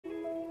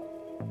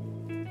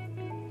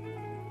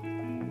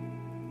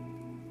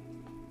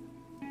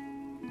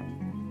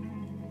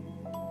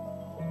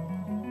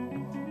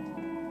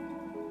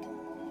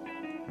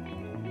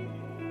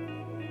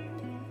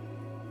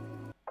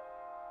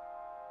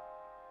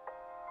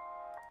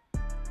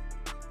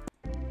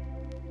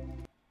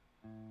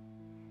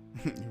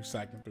You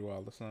cycling through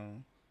all the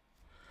songs.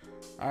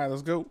 All right,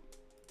 let's go.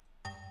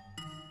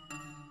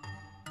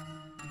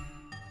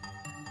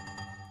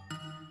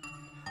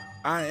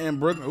 I am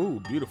Brooklyn. Ooh,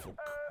 beautiful,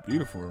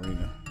 beautiful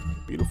arena,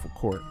 beautiful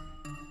court.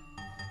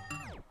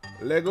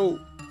 Let go.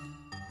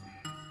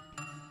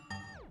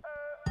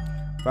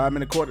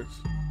 5-minute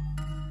quarters.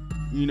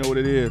 You know what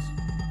it is.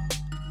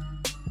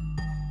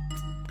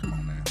 Come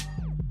on, man.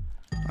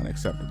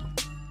 Unacceptable.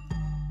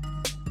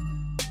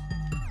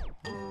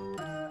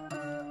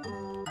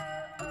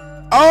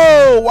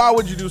 Oh, why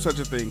would you do such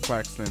a thing,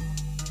 Claxton?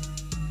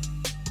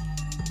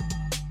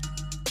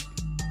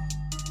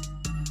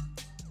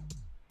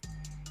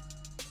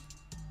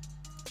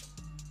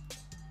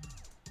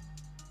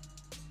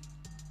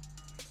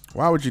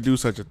 Why would you do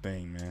such a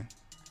thing, man?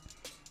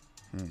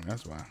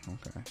 That's why.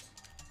 Okay.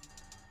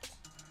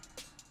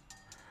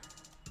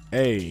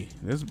 Hey,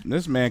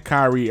 this man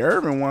Kyrie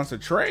Irving wants to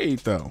trade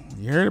though.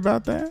 You heard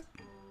about that?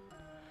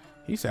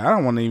 He said, "I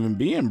don't want to even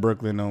be in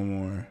Brooklyn no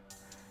more."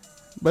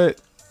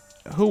 But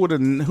who would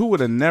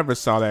have never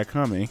saw that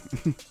coming?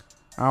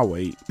 I'll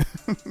wait.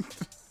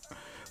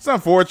 It's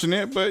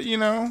unfortunate, but you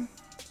know.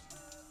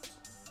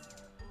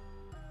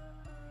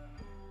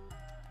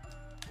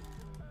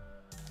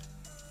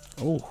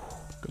 Oh,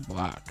 good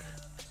block.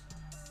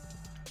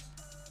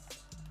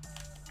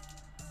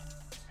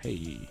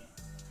 Hey,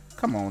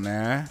 come on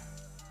now.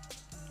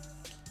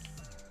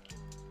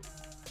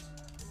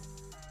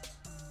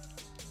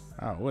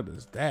 Oh, what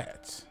is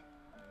that?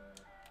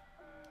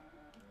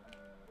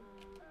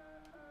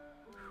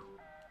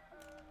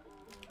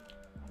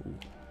 Ooh.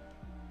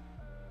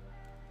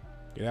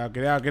 Get out,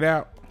 get out, get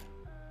out.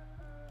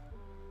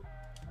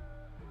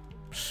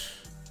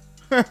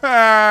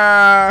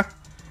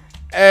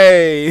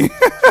 Hey.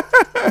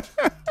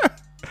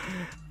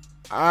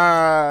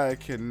 I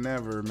can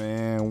never,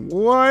 man.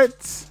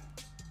 What?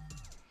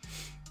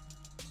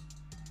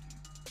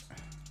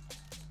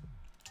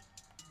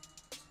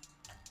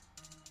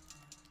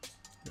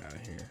 Get out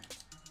of here.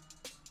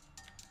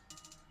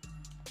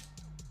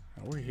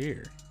 Oh, we're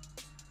here.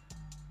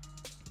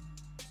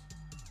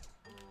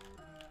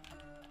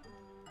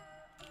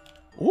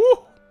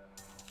 Woo!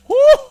 Woo!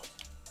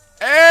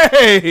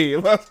 Hey,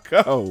 let's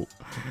go.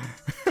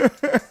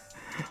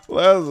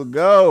 Let's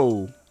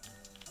go.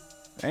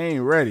 I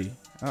ain't ready.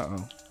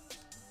 Uh-oh.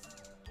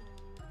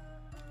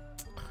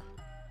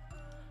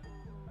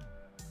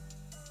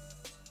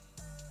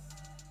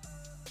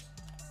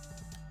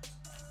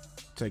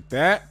 Take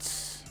that.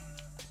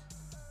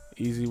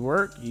 Easy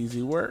work,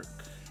 easy work.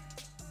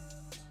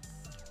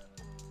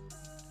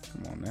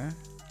 Come on now.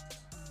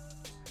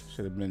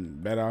 Should have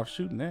been better off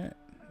shooting that.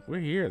 We're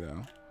here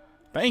though.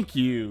 Thank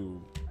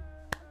you.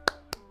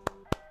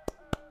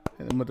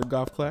 Hit him with the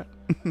golf clap.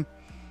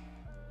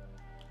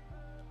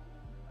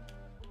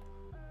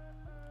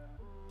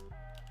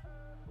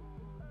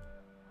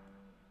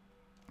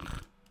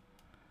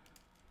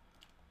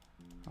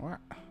 What?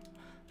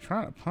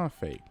 Trying to pump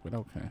fake, but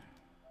okay.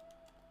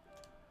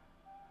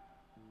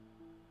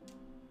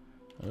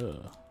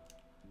 Ugh.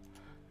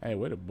 Hey,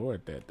 way to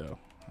board that though.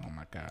 Oh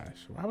my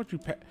gosh. Why would you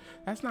pass?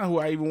 That's not who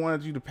I even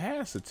wanted you to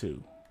pass it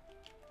to.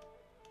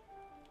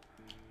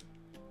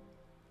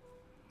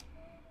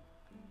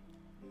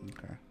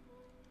 Okay.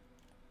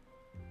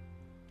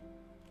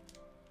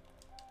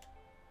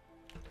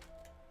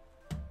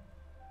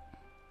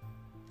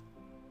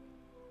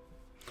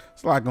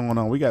 There's a lot going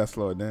on. We gotta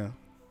slow it down.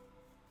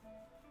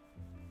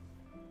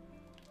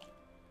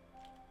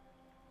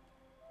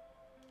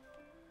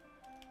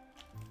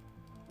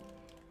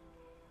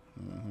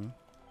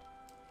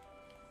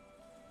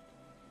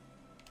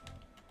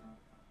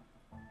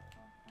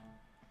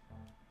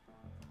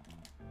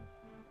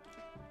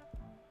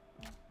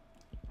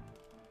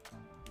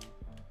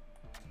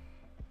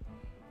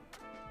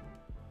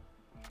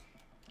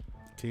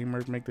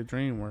 Teamwork make the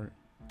dream work.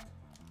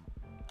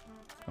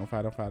 Don't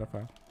fight, don't fight, don't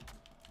fight.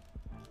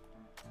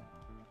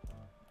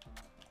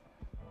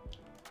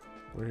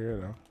 We're here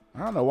though.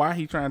 I don't know why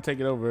he trying to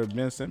take it over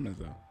Ben Simmons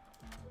though.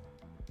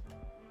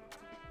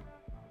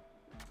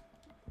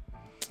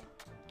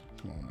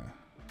 Come on now.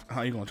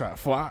 Oh, you gonna try to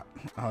flop?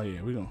 Oh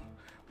yeah, we're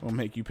gonna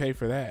make you pay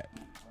for that.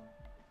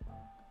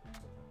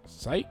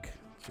 Psych.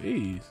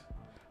 Jeez.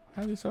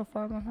 How are you so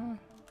far behind?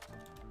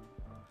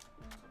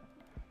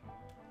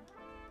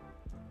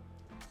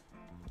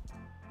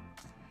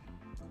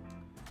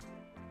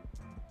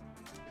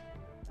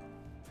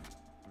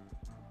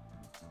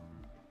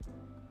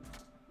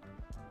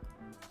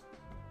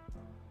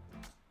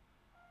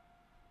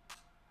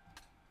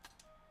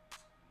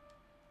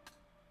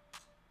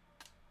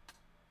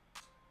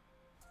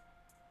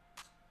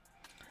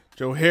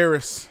 Joe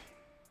Harris.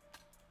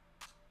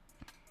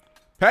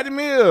 Patty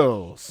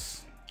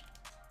Mills.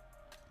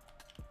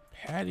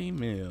 Patty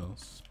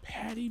Mills.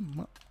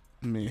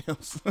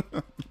 Mills.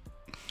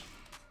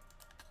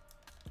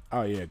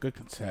 Oh, yeah. Good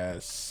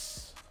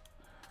contest.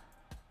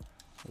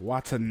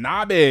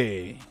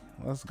 Watanabe.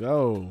 Let's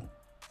go.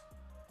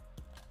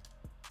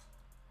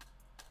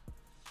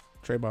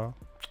 Trey ball.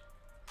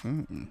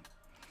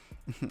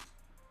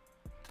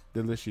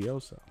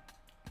 Delicioso.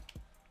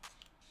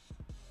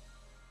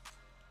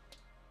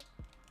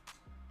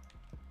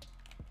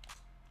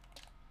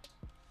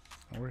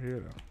 We're here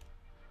though.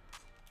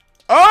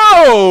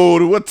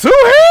 Oh, with 2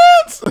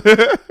 hands?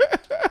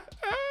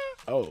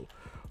 Oh,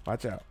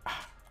 watch out.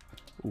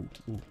 Ooh,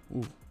 ooh,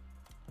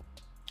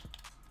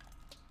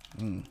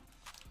 ooh.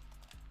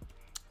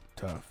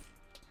 Tough.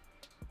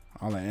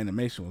 All that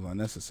animation was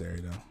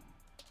unnecessary though.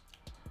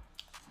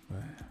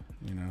 But,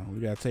 you know, we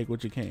gotta take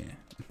what you can.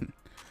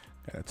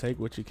 Gotta take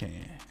what you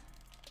can.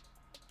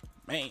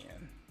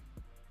 Man.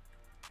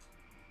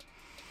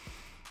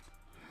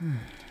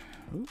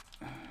 Ooh.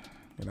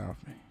 Get off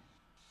me.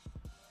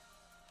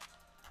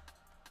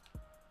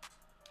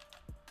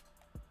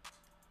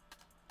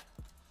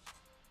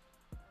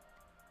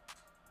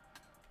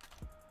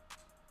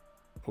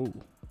 Ooh.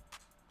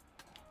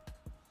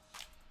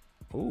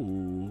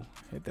 Ooh.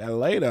 Hit that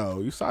lay though.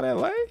 You saw that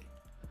lay?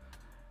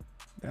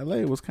 That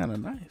lay was kind of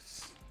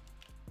nice.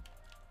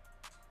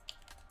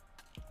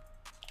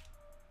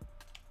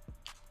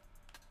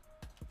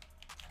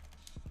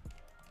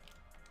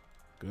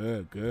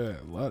 Good,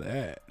 good. Love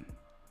that.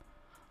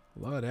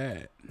 Love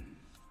that.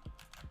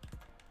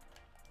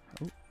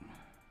 Ooh.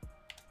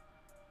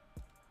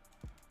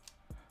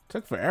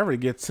 Took forever to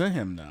get to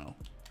him though.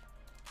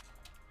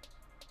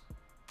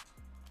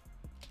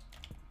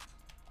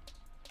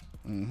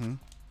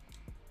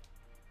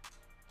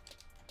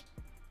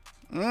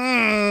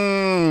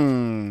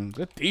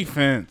 Good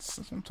defense.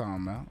 That's what I'm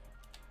talking about.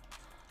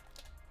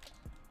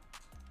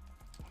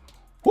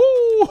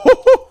 Woo!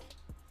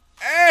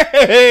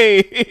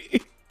 Hey!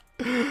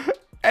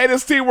 Hey,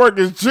 this teamwork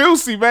is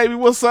juicy, baby.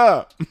 What's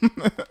up?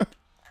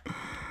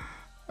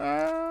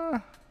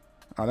 Oh,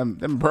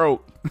 them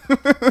broke.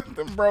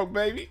 Them broke,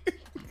 baby.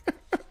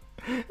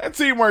 That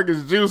teamwork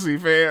is juicy,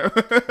 fam.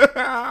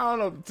 I don't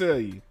know what to tell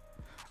you.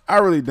 I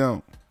really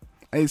don't.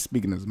 I ain't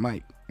speaking as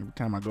Mike every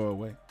time I go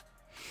away.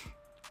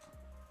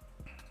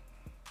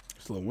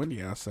 It's a little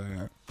windy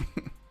outside.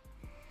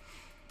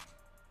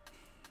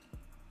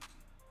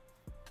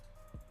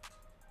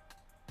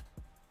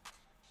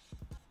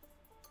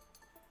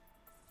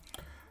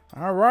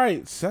 All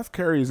right, Seth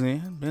Curry's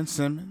in. Ben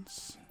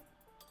Simmons.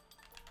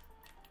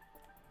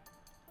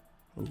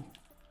 Ooh.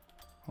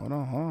 Hold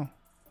on, hold on.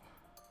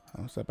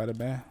 I'll step out of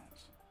bounds.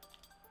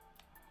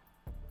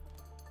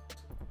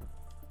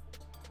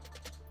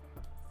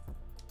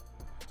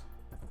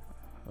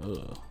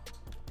 Ugh.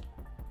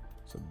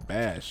 It's a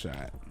bad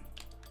shot.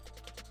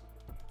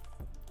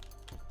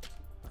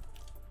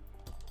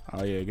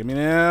 Oh, yeah. Give me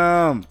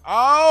them.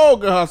 Oh,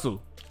 good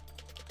hustle.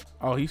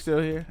 Oh, he's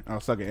still here? Oh,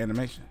 suck at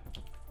animation.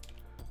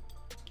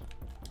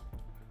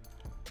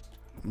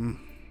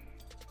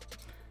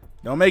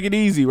 Don't make it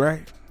easy,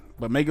 right?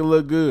 But make it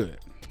look good.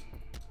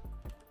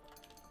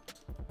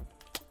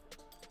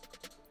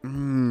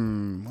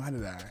 Why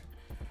did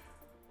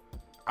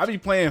I be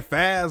playing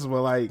fast,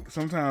 but like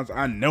sometimes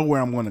I know where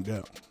I'm gonna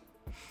go.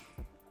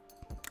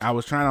 I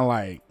was trying to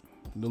like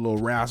do a little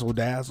razzle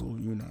dazzle,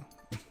 you know.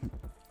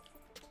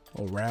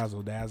 A little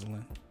razzle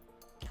dazzling.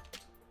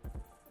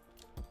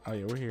 Oh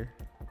yeah, we're here.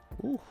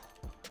 Ooh.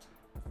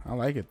 I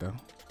like it though.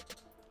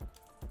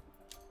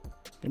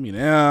 Give me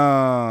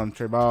them.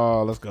 Trey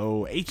ball. Let's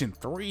go.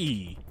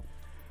 H&3.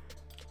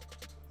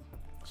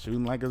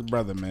 Shooting like his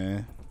brother,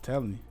 man. I'm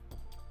telling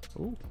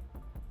you. Ooh.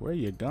 Where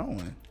you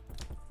going?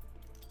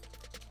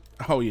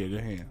 Oh, yeah.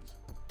 Good hands.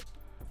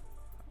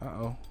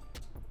 Uh-oh.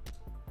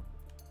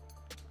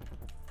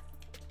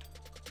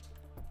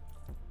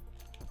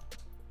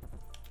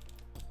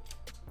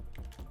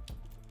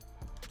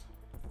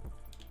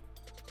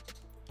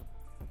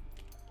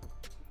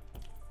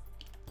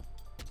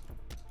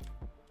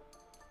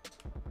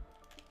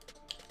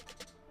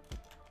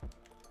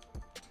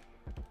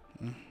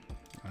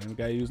 I ain't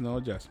gotta use no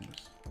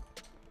adjustments.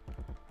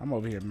 I'm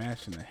over here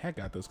mashing the heck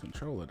out this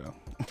controller though.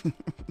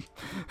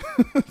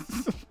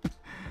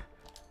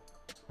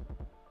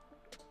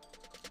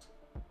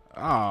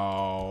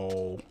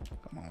 Oh,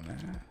 come on,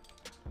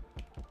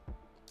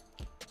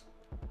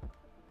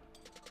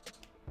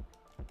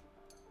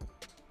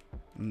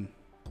 man.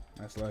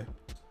 That's like,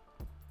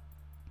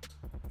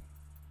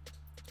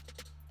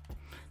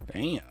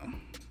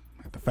 damn.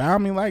 Have to foul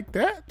me like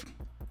that?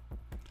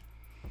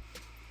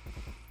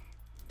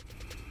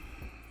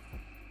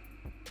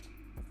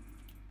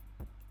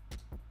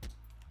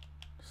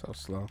 So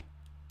slow.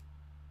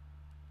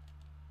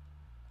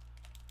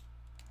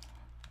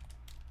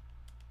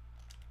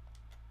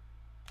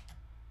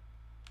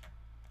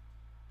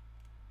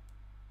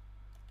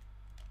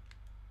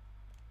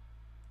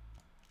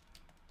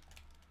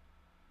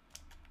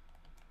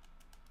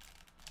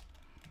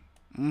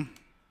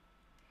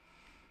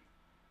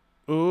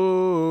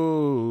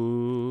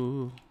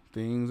 Ooh,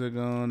 things are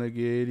gonna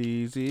get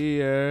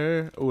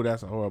easier. Oh,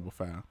 that's a horrible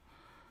foul.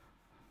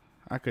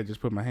 I could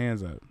just put my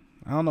hands up.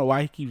 I don't know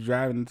why he keeps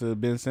driving into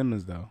Ben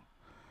Simmons though.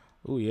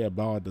 Oh yeah,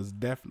 ball does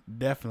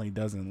definitely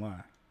doesn't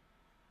lie.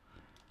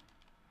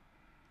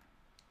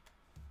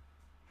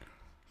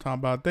 Talking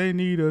about they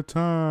need a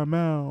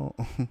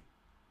timeout.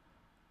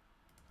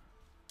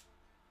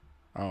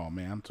 Oh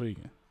man, I'm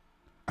tweaking.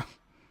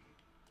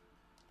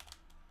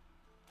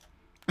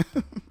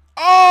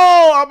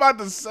 Oh, I'm about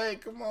to say,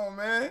 come on,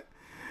 man.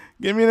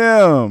 Give me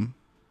them.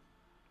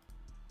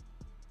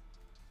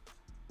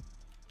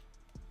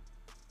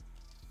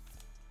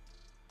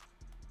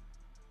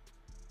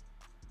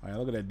 All right,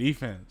 look at that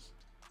defense.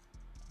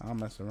 I'll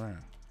mess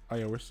around. Oh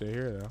yeah, we're still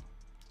here though.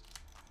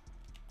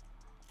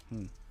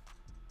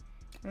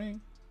 I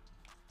mean,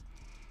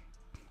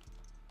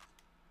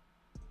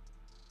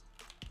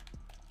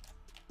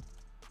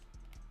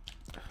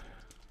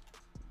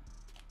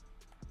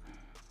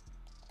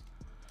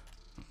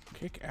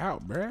 kick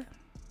out, bruh.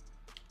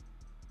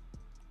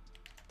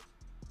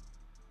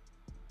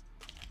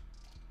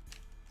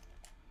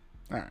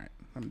 All right,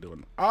 I'm doing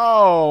it.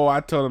 Oh, I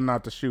told him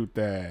not to shoot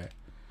that.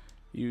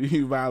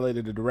 You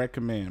violated the direct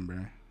command,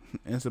 bruh.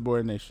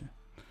 Insubordination.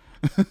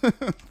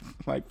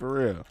 Like for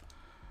real.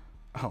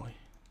 Oh,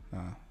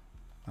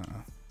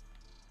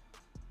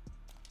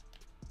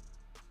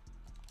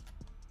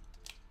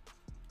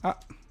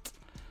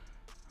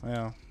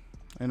 well,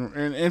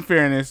 in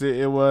fairness,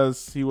 he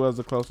was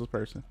the closest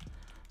person.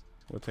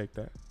 We'll take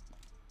that.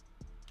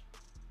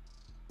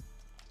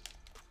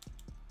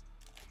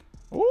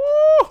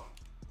 Ooh.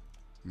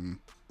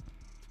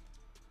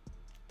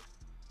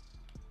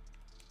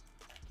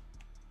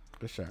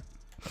 Good shot.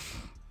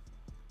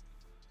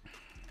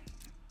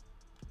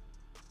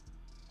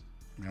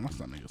 Man, my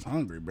stomach is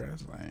hungry, bro.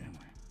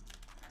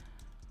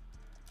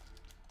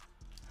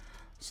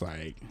 It's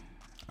like,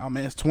 oh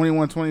man, it's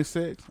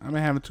 21-26. I've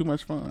been having too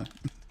much fun.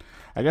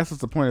 I guess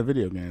it's the point of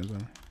video games,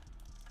 man.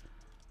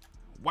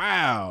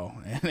 Wow,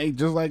 and they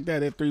just like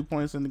that at 3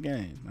 points in the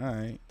game. All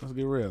right, let's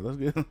get real.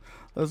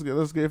 Let's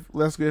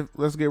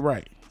get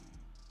right.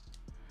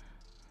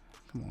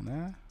 Come on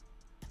now.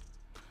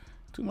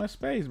 Too much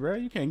space, bro.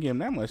 You can't give him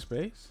that much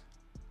space.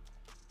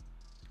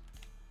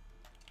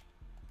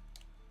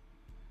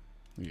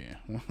 Yeah.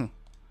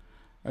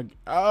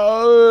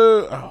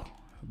 Oh,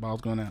 the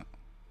ball's going out.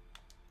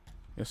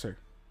 Yes, sir.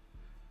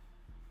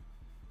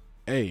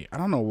 Hey, I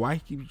don't know why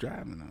he keeps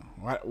driving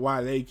though.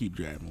 Why they keep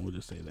driving? We'll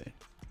just say they.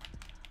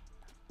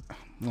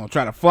 I'm gonna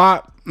try to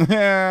flop.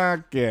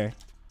 Okay.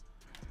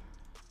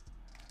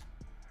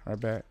 Right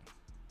back.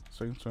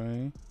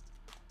 Swing.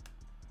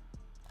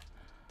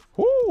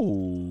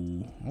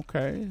 Ooh.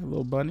 Okay.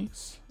 Little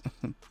bunnies.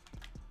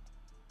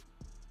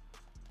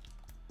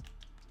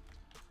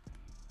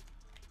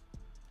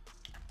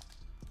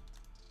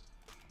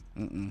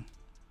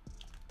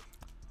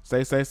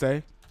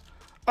 Say.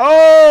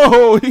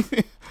 Oh,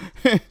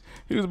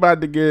 he was about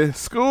to get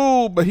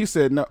schooled, but he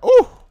said no.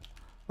 Ooh.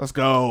 Let's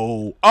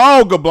go.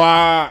 Oh, good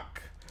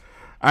block.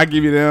 I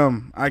give you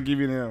them.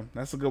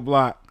 That's a good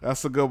block.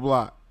 That's a good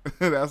block.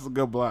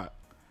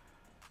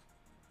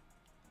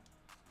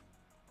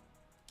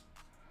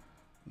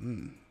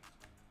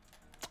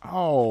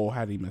 Oh,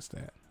 how did he miss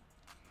that?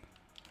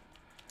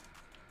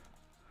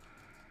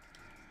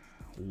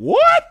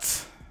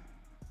 What?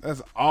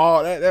 That's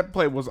all. That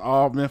play was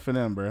all meant for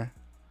them, bro.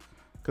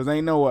 Cause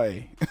ain't no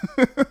way.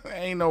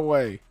 Ain't no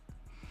way.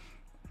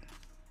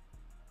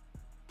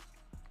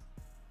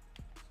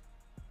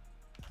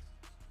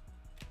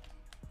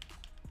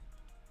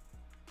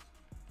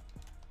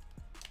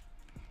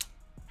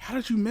 How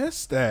did you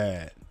miss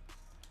that?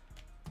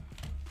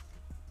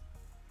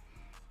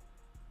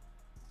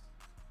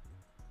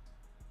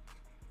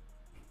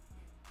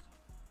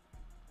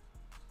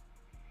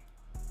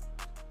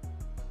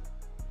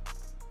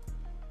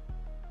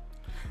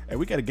 Hey,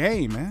 we got a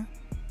game, man.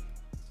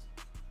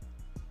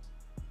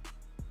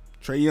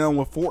 Trae Young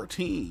with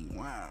 14.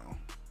 Wow.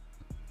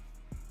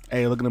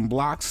 Hey, look at them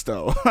blocks,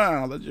 though.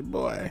 That's your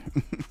boy.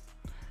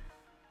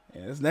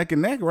 Yeah, it's neck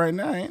and neck right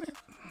now, ain't it?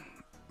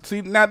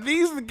 See, now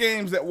these are the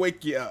games that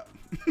wake you up.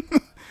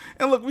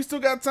 And look, we still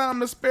got time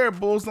to spare.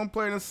 Bulls don't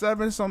play in the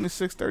 7. It's only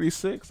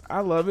 6:36.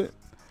 I love it.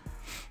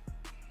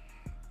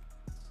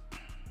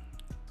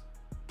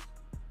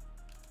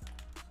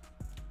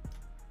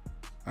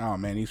 Oh,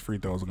 man, these free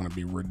throws are going to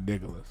be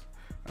ridiculous.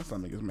 That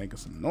stomach is making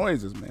some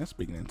noises, man.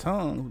 Speaking in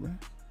tongues, man.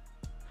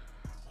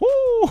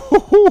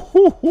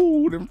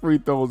 Woo! Them free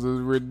throws is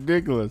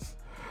ridiculous.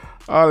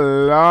 Oh,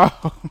 Lord.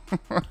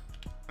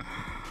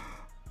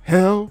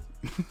 Hell.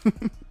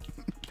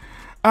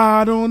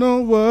 I don't know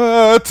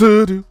what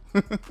to do.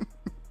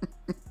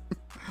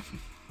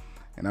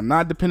 And I'm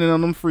not depending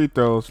on them free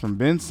throws from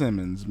Ben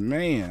Simmons.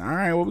 Man, all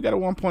right, well, we got a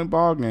 1-point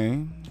ball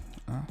game.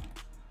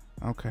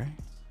 Okay.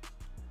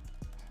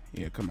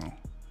 Yeah, come on.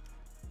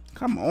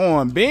 Come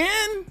on,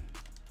 Ben.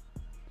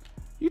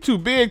 You too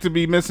big to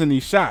be missing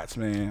these shots,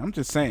 man. I'm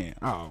just saying.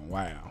 Oh,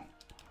 wow.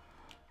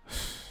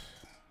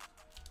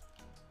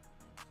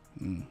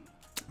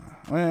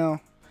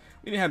 Well,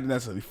 we didn't have to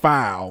necessarily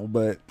foul,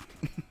 but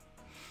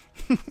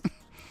it'd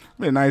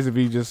be nice if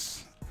he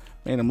just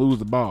made him lose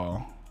the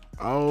ball.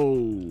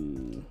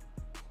 Oh.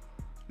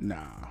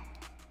 Nah.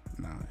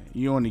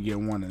 You only get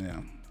one of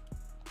them.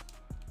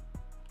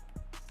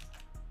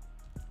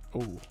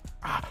 Oh.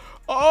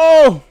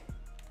 Oh!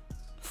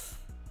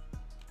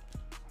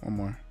 One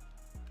more.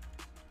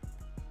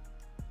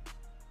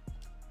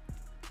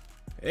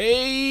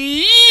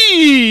 Hey,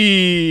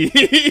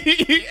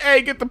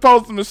 hey, get the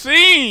postal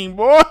machine,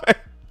 boy.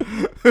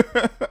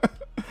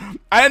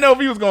 I didn't know if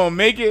he was gonna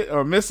make it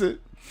or miss it.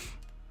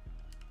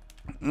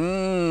 We're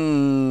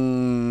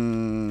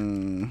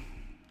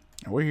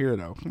here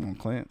though. Come on,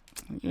 Clint.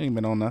 You ain't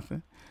been on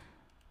nothing.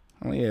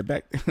 Oh yeah,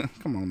 back.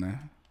 Come on now.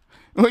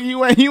 Well,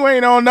 you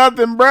ain't on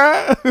nothing,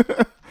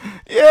 bruh.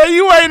 Yeah,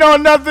 you ain't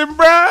on nothing,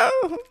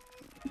 bruh.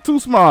 Too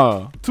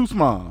small. Too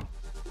small.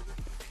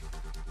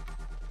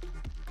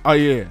 Oh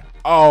yeah.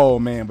 Oh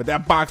man, but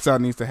that box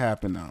out needs to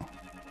happen though.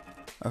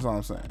 That's all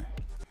I'm saying.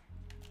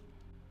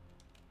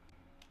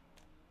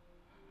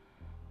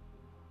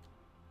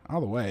 All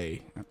the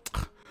way.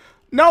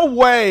 No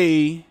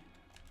way.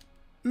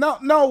 No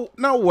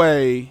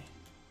way.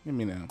 Give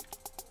me that.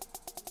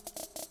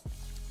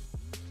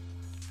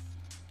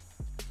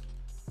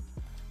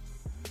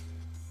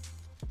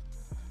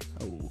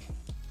 Oh.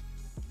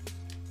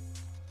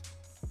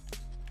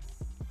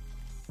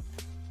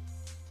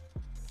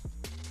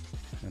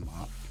 I'm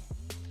off.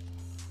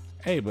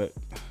 Hey, but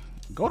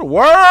go to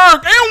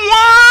work and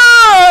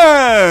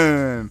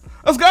one.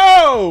 Let's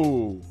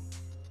go.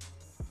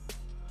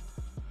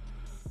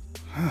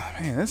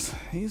 Man,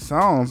 these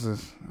songs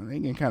they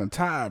getting kind of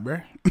tired,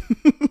 bruh.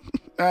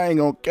 I ain't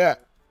gonna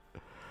cap.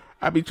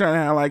 I be trying to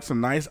have like some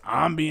nice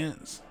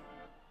ambience.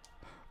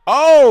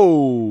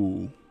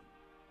 Oh,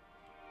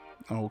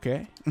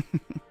 okay. Here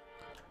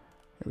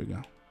we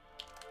go.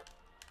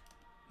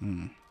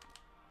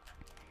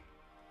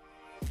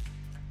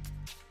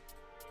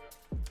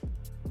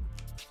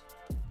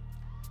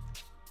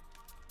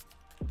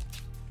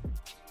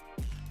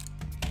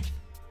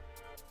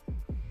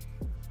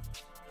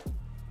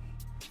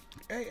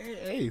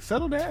 Hey,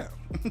 settle down.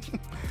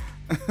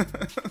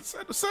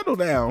 settle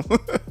down.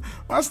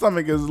 My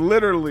stomach is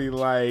literally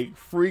like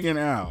freaking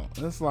out.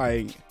 It's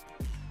like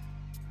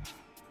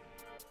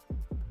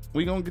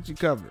we gonna get you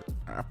covered.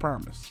 I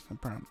promise. I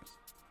promise.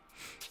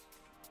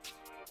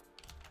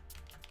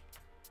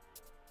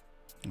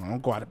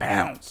 Don't go out of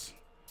bounds.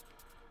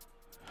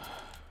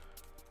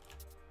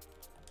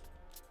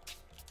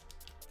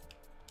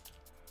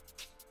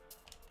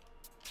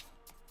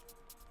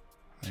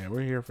 Yeah,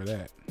 we're here for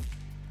that.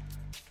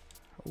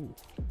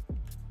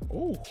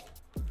 Oh,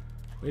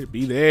 way to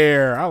be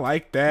there. I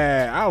like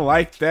that. I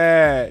like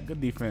that. Good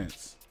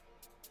defense.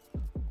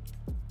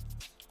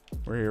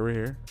 We're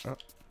here.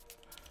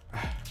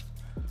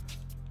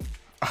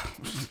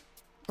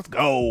 Let's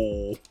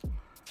go.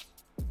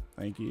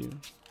 Thank you.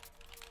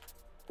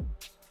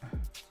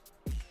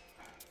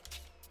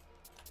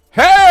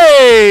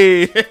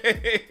 Hey!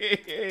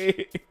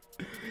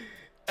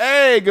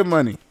 Hey, good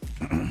money.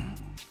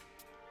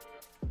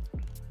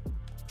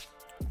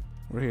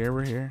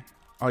 We're here.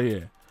 Oh,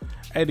 yeah.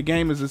 Hey, the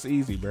game is just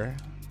easy, bruh.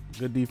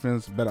 Good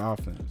defense, better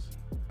offense.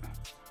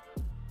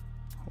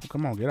 Oh,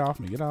 come on, get off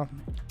me. Get off me.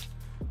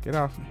 Get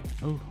off me.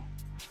 Ooh.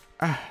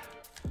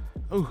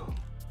 Ooh.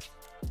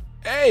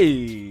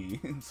 Hey!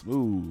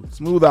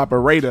 Smooth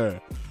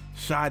operator.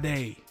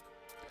 Sade.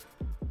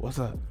 What's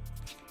up?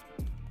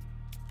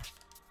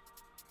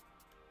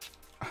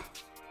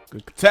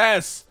 Good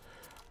contest.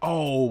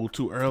 Oh,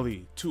 too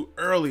early. Too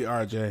early,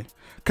 RJ.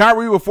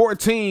 Kyrie with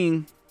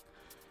 14.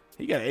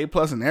 He got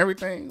A+ in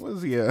everything. What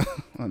is he?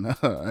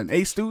 An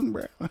A student,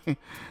 bro?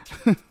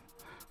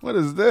 What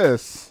is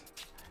this?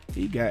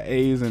 He got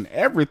A's in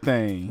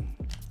everything.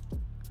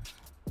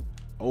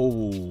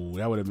 Oh,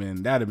 that'd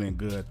have been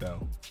good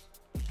though.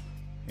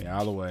 Yeah,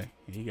 all the way.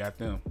 He got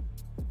them.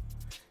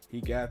 He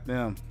got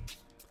them.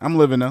 I'm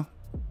living though.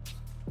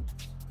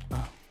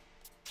 Oh.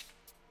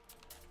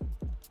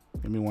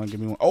 Give me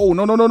one. Oh,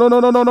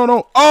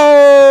 no.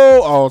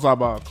 Oh, it's all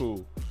about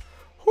cool.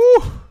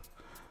 Whew.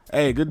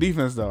 Hey, good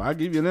defense, though. I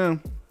give you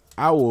them.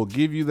 I will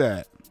give you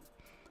that.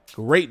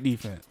 Great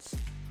defense.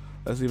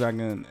 Let's see if I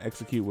can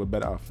execute with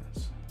better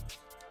offense.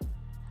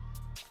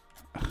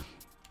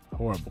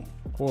 Horrible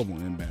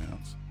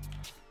inbounds.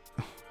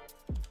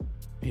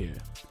 Yeah.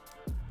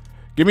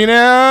 Give me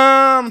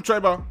them. Trey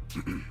ball.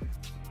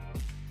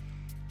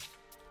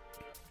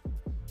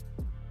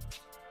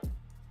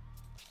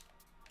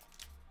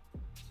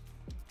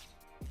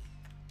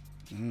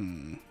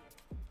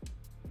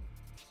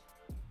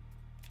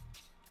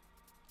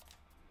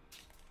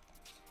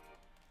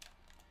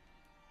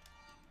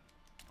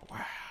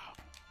 Wow.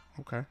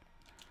 Okay.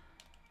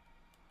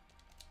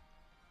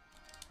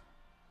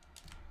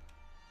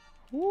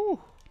 Woo.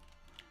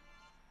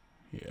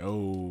 Yeah.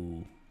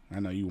 Oh, I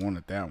know you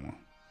wanted that one.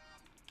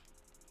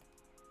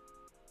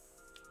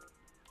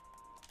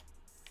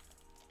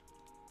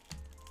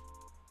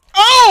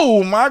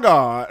 Oh my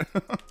God.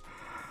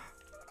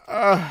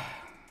 Oh,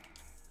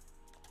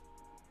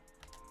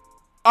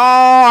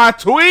 I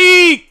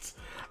tweaked.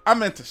 I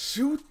meant to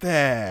shoot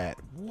that.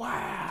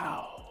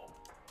 Wow.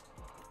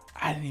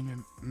 I didn't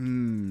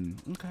even.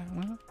 Okay.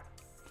 Well.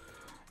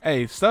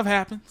 Hey, stuff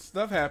happens.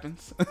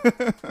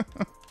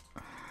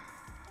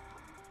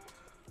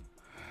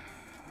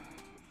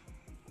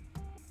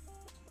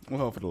 We'll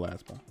hope for the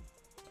last ball.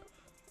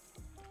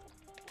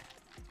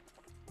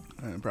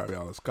 And probably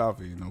all this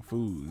coffee, no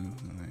food.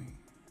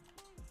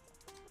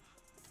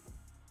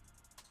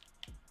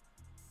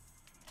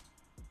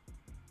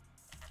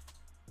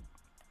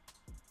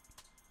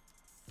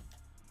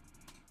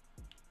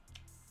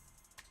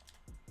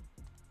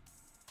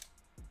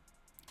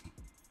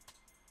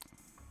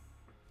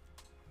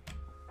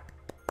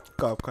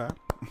 Clap.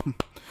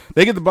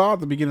 They get the ball at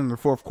the beginning of the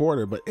fourth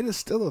quarter, but it is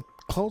still a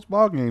close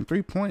ball game.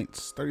 3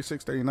 points,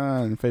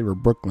 36-39 in favor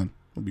of Brooklyn.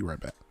 We'll be right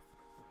back.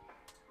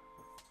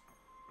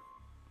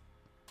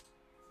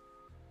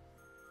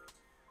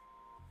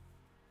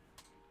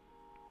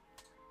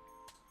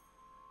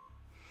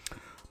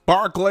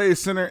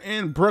 Barclays Center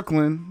in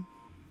Brooklyn.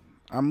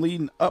 I'm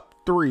leading up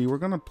 3. We're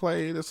going to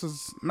play. This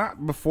is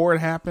not before it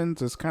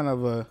happens. It's kind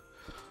of a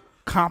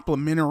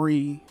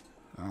complimentary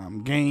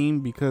game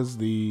because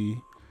the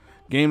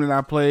game that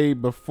I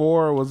played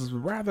before was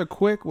rather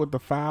quick with the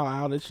foul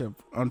outage,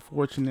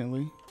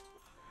 unfortunately.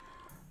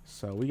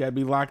 So we got to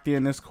be locked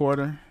in this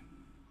quarter.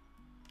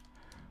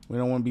 We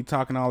don't want to be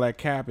talking all that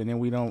cap and then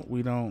we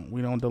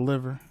don't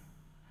deliver.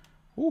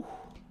 Ooh,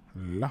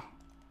 la.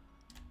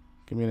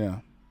 Give me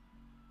that.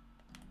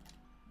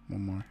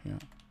 One more, yeah.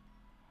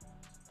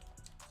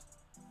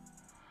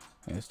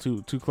 It's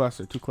too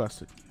clustered.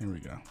 Here we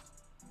go.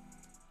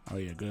 Oh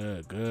yeah,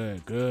 good.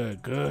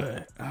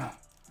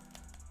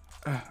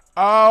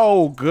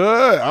 Oh,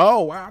 good.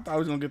 Oh wow, I thought I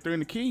was gonna get 3 in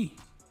the key.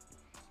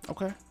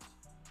 Okay.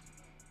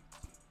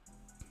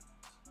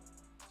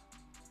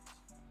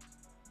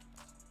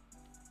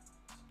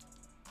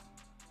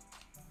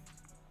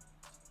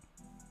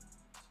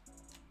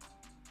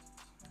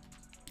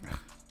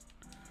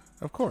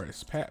 Of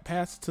course,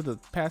 pass to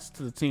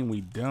the team we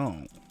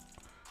don't.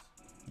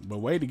 But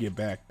way to get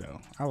back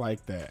though. I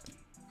like that.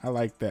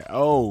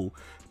 Oh,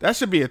 that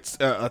should be a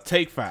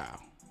take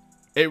foul.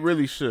 It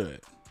really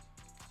should.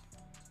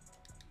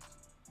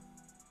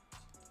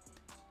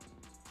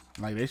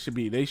 Like they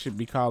should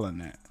be calling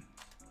that.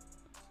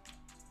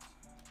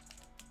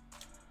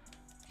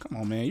 Come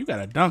on, man, you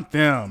gotta dunk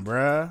them,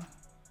 bruh.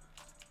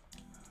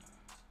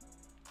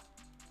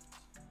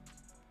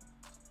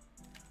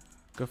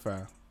 Good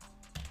foul.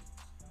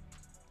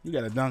 You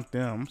gotta dunk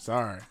them. I'm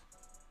sorry.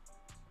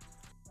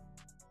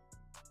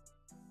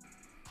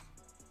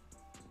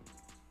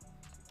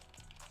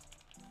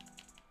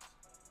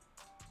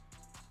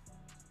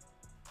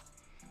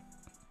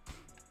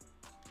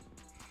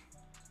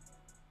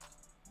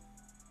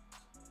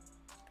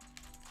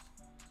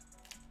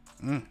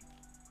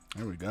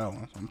 There we go.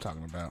 That's what I'm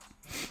talking about.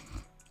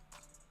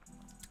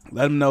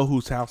 Let them know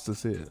whose house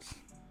this is.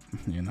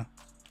 You know.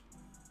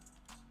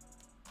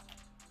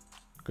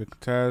 Good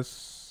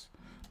contest.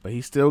 But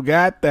he still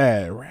got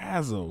that.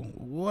 Razzle.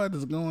 What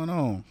is going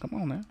on?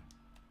 Come on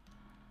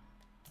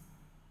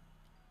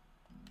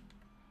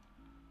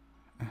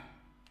now.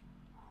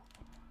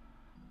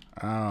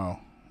 Oh.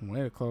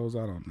 Way to close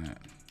out on that.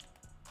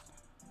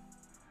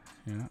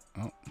 Yeah.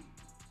 Oh.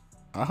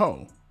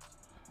 Oh.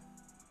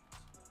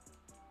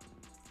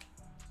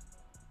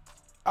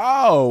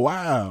 Oh,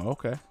 wow.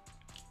 Okay.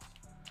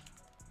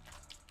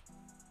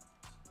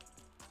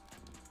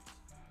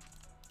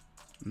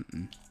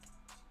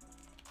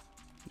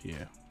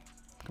 Yeah.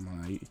 Come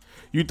on.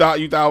 You thought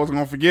I was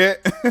going to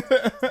forget?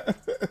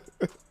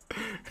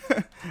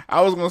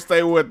 I was going to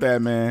stay with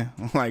that, man.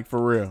 Like,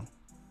 for real.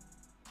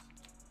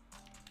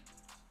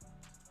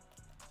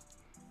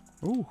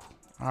 Ooh.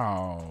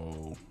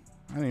 Oh.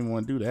 I didn't even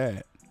want to do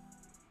that.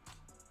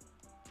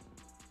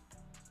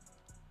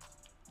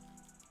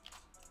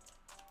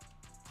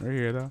 Right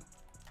here, though.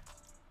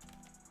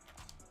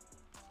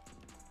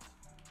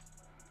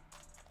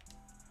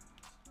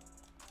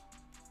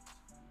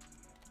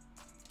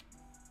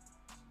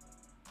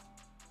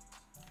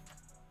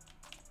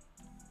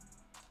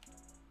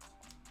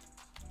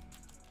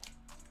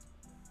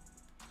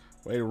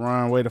 Way to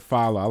run, way to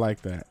follow. I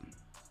like that.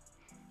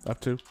 Up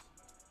 2.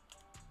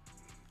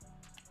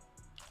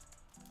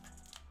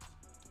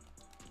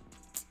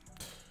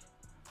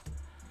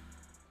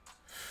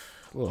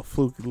 A little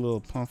fluky,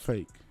 little pump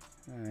fake.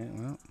 All right,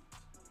 well.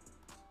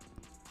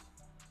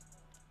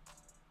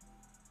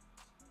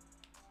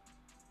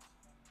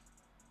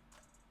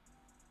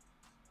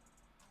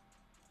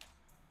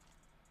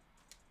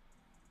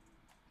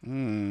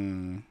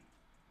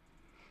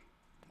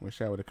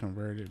 Wish I would have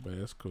converted, but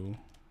it's cool.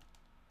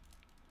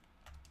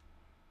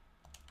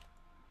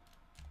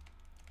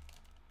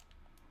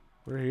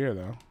 We're here,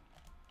 though.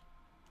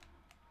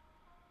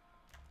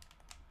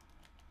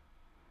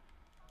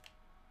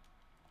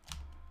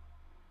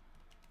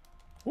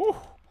 Woo.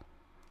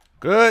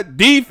 Good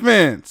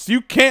defense.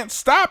 You can't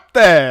stop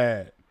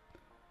that.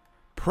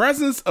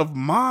 Presence of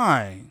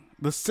mind.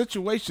 The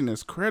situation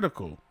is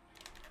critical.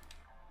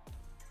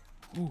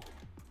 Ooh.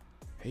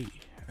 Hey.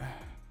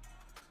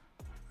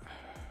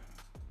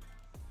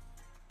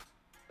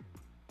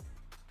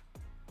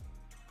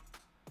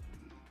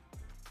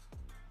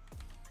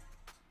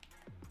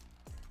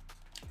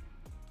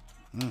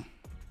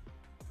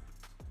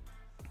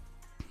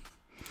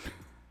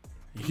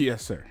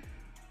 Yes, sir.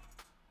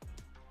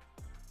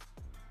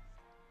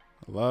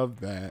 Love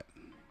that.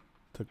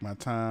 Took my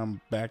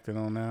time, backed it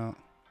on out.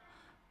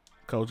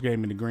 Coach gave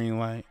me the green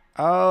light.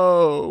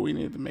 Oh, we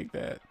need to make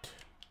that.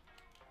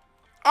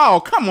 Oh,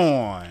 come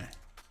on.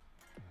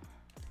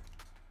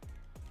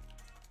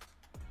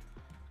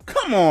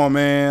 Come on,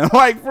 man.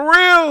 Like, for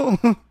real?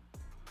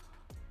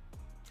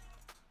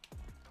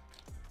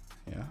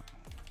 Yeah.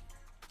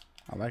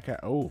 I like how.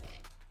 Oh.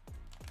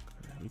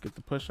 We get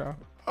the push off.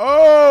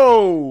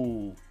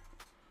 Oh.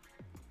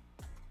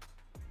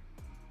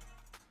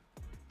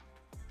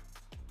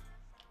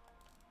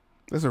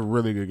 This is a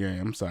really good game.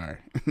 I'm sorry.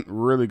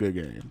 Really good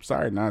game.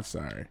 Sorry, not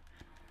sorry.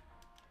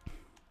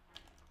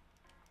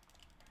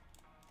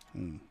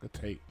 Good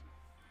take.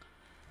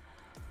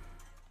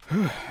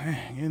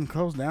 Man, getting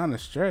close down the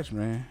stretch,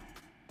 man.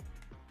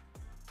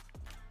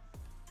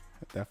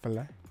 Hit that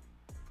fillet.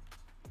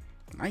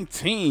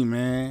 19,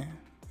 man.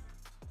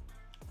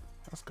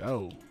 Let's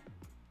go.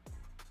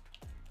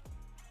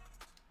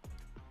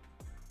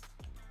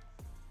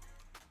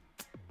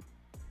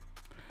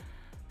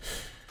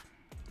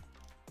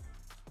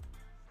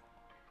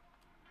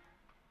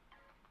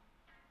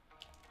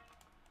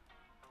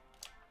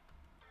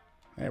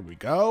 There we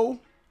go.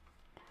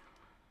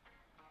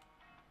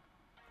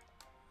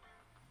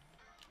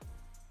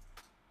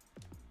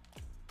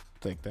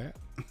 Take that.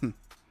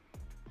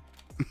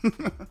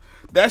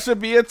 That should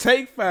be a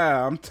take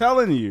foul. I'm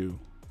telling you.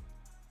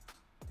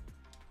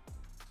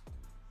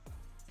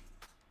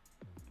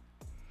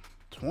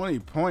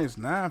 $20 points,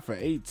 9 for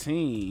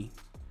 18.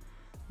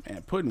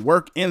 Man, putting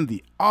work in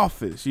the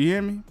office. You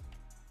hear me?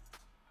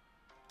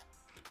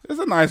 It's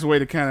a nice way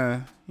to kind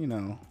of, you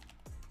know,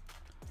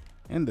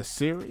 end the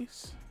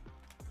series.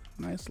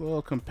 Nice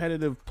little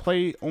competitive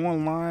play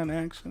online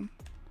action.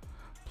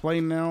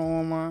 Play now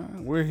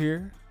online. We're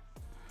here.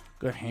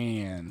 Good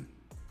hand.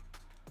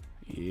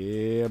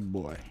 Yeah,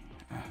 boy.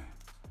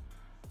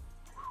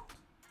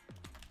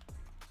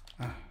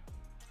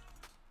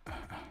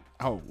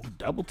 Oh,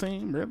 double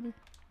team? Really?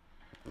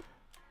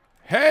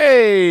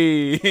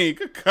 Hey,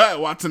 good cut,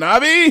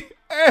 Watanabe.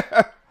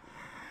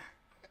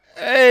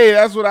 Hey,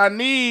 that's what I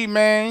need,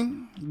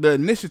 man. The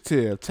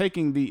initiative,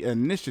 taking the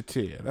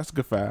initiative. That's a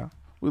good foul.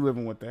 We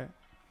living with that.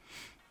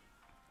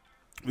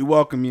 We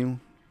welcome you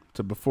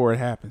to Before It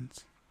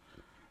Happens.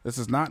 This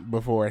is not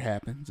Before It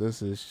Happens.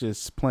 This is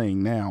just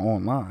playing now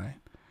online.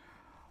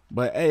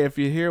 But hey, if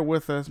you're here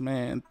with us,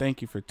 man,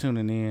 thank you for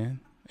tuning in.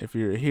 If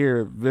you're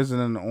here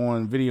visiting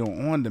on video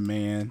on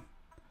demand,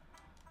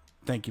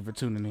 thank you for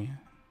tuning in.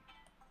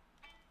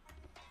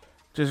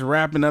 Just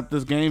wrapping up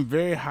this game.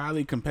 Very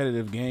highly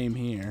competitive game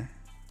here.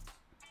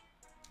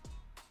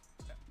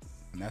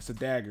 And that's a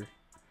dagger.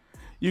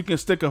 You can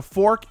stick a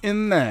fork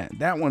in that.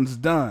 That one's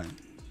done.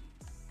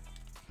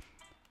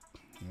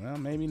 Well,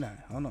 maybe not.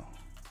 I don't know.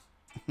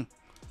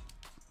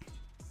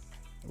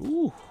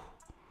 Ooh.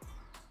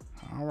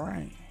 All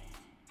right.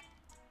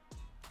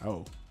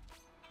 Oh.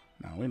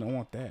 No, we don't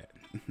want that.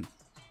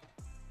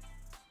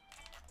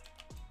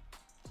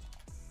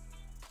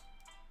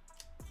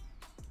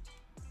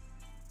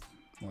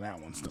 Well,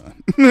 that one's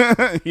done.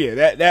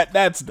 Yeah,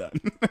 that's done.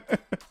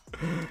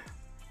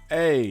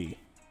 Hey.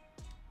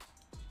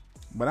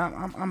 But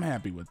I'm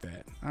happy with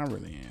that. I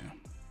really am.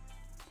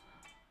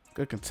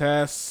 Good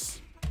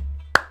contest.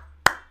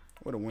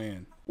 What a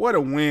win. What a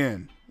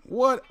win.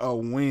 What a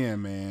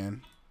win,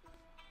 man.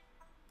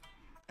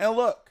 And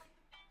look,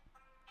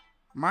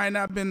 might not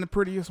have been the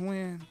prettiest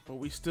win, but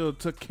we still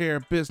took care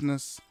of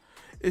business.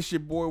 It's your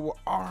boy with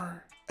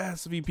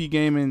RSVP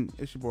Gaming.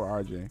 It's your boy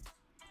RJ.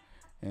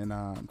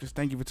 And just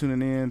thank you for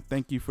tuning in.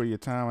 Thank you for your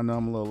time. I know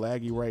I'm a little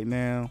laggy right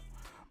now,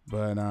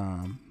 but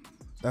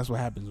that's what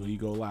happens when you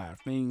go live.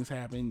 Things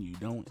happen you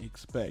don't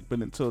expect. But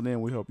until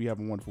then, we hope you have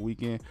a wonderful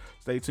weekend.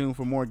 Stay tuned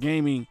for more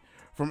gaming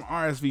from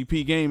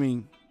RSVP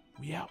Gaming.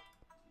 We out.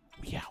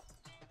 We out.